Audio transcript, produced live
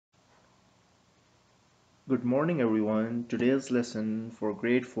Good morning, everyone. Today's lesson for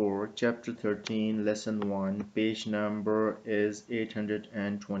grade 4, chapter 13, lesson 1, page number is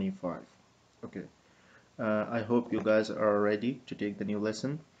 825. Okay, I hope you guys are ready to take the new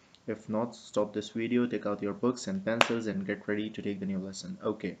lesson. If not, stop this video, take out your books and pencils, and get ready to take the new lesson.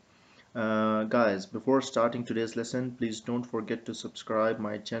 Okay, guys, before starting today's lesson, please don't forget to subscribe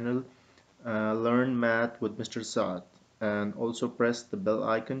my channel, Learn Math with Mr. Saad, and also press the bell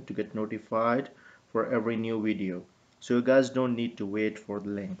icon to get notified for every new video, so you guys don't need to wait for the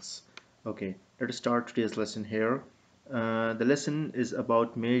links. Okay, let's start today's lesson here. The lesson is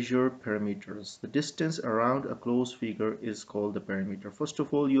about measure perimeters. The distance around a closed figure is called the perimeter. First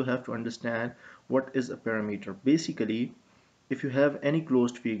of all, you have to understand what is a perimeter. Basically, if you have any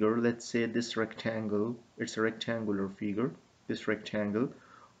closed figure, let's say this rectangle, it's a rectangular figure, this rectangle,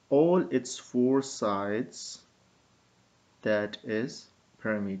 all its four sides, that is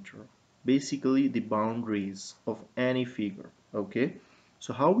perimeter, basically the boundaries of any figure. Okay,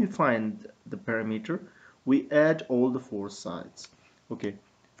 so how we find the perimeter? We add all the four sides. Okay,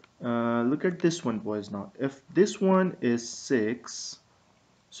 look at this one, boys. Now if this one is 6,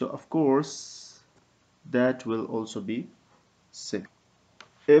 so of course that will also be 6.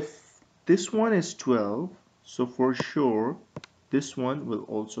 If this one is 12, so for sure this one will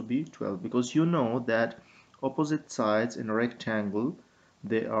also be 12, because you know that opposite sides in a rectangle,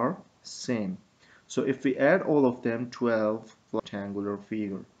 they are same. So if we add all of them, 12 plus rectangular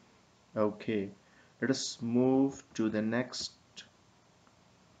figure. Okay, let us move to the next.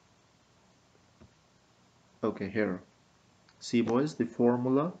 Okay, here, see boys, the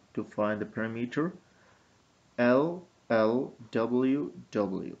formula to find the perimeter: L L W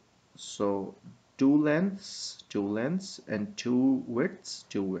W. So two lengths, and two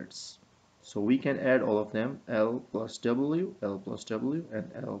widths. So we can add all of them: L plus W,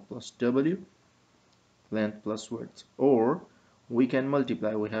 and L plus W, length plus width. Or we can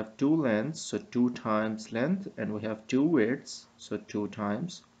multiply. We have two lengths, so 2 times length, and we have two widths, so 2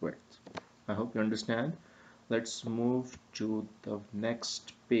 times width. I hope you understand. Let's move to the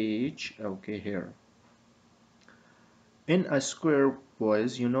next page. Okay, here. In a square,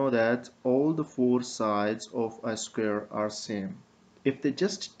 boys, you know that all the four sides of a square are same. If they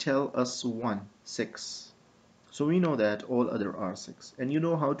just tell us 1, 6, so we know that all other are 6. And you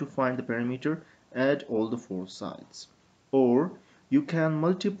know how to find the perimeter? Add all the four sides. Or you can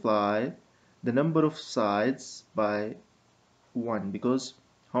multiply the number of sides by 1, because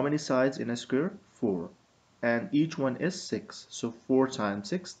how many sides in a square? 4. And each one is 6. So 4 times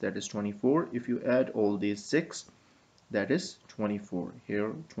 6, that is 24. If you add all these 6, that is 24.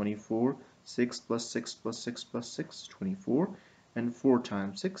 Here 24, 6 plus 6 plus 6 plus 6, 24, and 4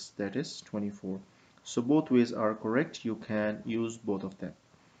 times 6, that is 24. So both ways are correct. You can use both of them.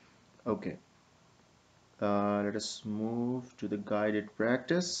 Okay, let us move to the guided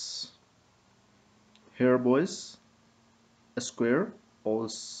practice. Here, boys, a square, all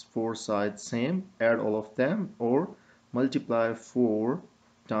four sides same, add all of them, or multiply 4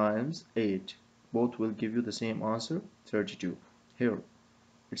 times 8. Both will give you the same answer, 32. Here,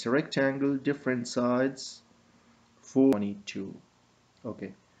 it's a rectangle, different sides, 422.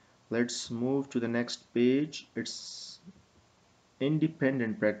 Okay, let's move to the next page. It's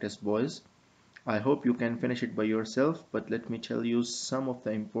independent practice, boys. I hope you can finish it by yourself, but let me tell you some of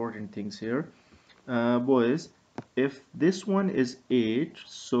the important things here. Boys, if this one is 8,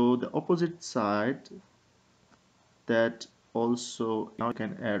 so the opposite side, that also, now you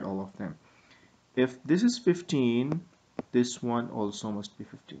can add all of them. If this is 15, this one also must be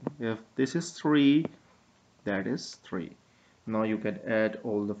 15. If this is 3, that is 3. Now you can add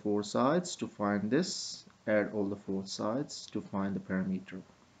all the four sides to find this, add all the four sides to find the perimeter.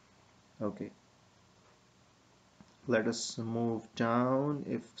 Okay, let us move down.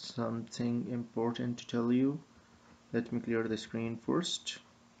 If something important to tell you, let me clear the screen first.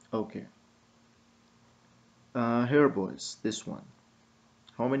 Okay, here, boys, this one,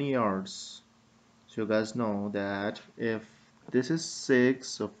 how many yards? So you guys know that if this is 6,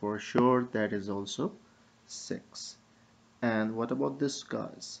 so for sure that is also 6. And what about this,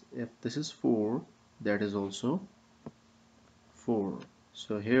 guys? If this is 4, that is also 4.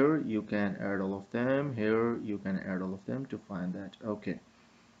 So here you can add all of them, here you can add all of them to find that. Okay,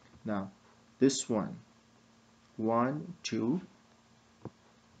 now this one, 1 2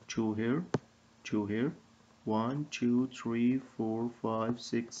 2 here, 2 here, 1 2 3 4 5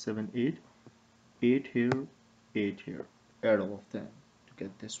 6 7 8, 8 here, 8 here. Add all of them to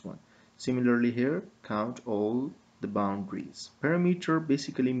get this one. Similarly here, count all the boundaries. Perimeter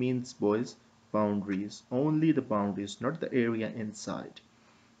basically means, boys, boundaries. Only the boundaries, not the area inside.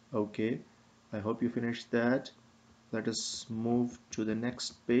 Okay, I hope you finished that. Let us move to the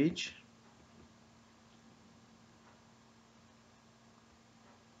next page.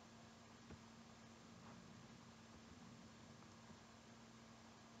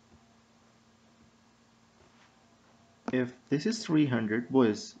 If this is 300,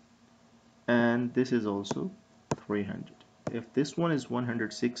 boys, and this is also 300. If this one is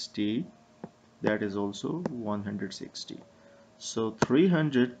 160, that is also 160. So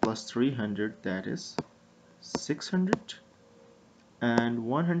 300 plus 300, that is 600, and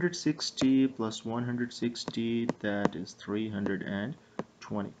 160 plus 160, that is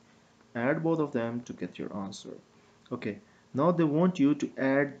 320. Add both of them to get your answer. Okay, now they want you to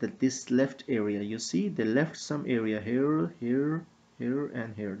add this left area. You see, they left some area here, here, here,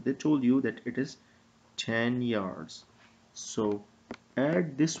 and here. They told you that it is 10 yards. So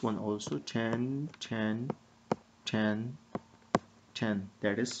add this one also, 10, 10, 10, 10.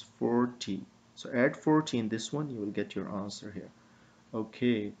 That is 40. So add 40 in this one, you will get your answer here.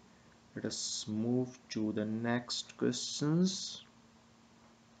 Okay, let us move to the next questions.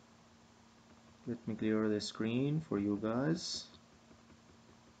 Let me clear the screen for you guys.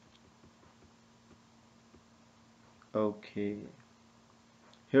 Okay,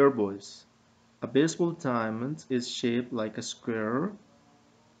 here boys, a baseball diamond is shaped like a square.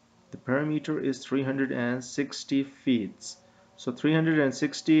 The perimeter is 360 feet. So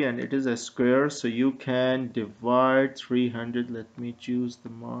 360, and it is a square, so you can divide 300. Let me choose the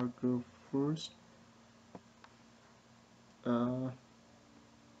marker first. Uh,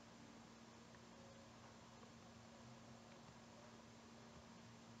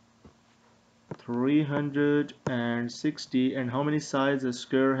 360, and how many sides a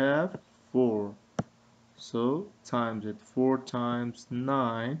square have? 4. So times it, 4 times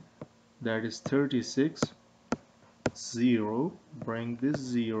 9, that is 36. 0, bring this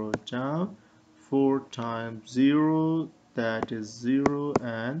 0 down. 4 times 0, that is 0,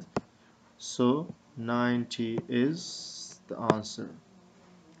 and so 90 is the answer.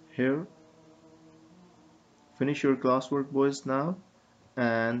 Here, finish your classwork, boys, now,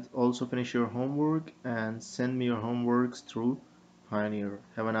 and also finish your homework and send me your homeworks through Pioneer.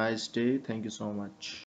 Have a nice day. Thank you so much.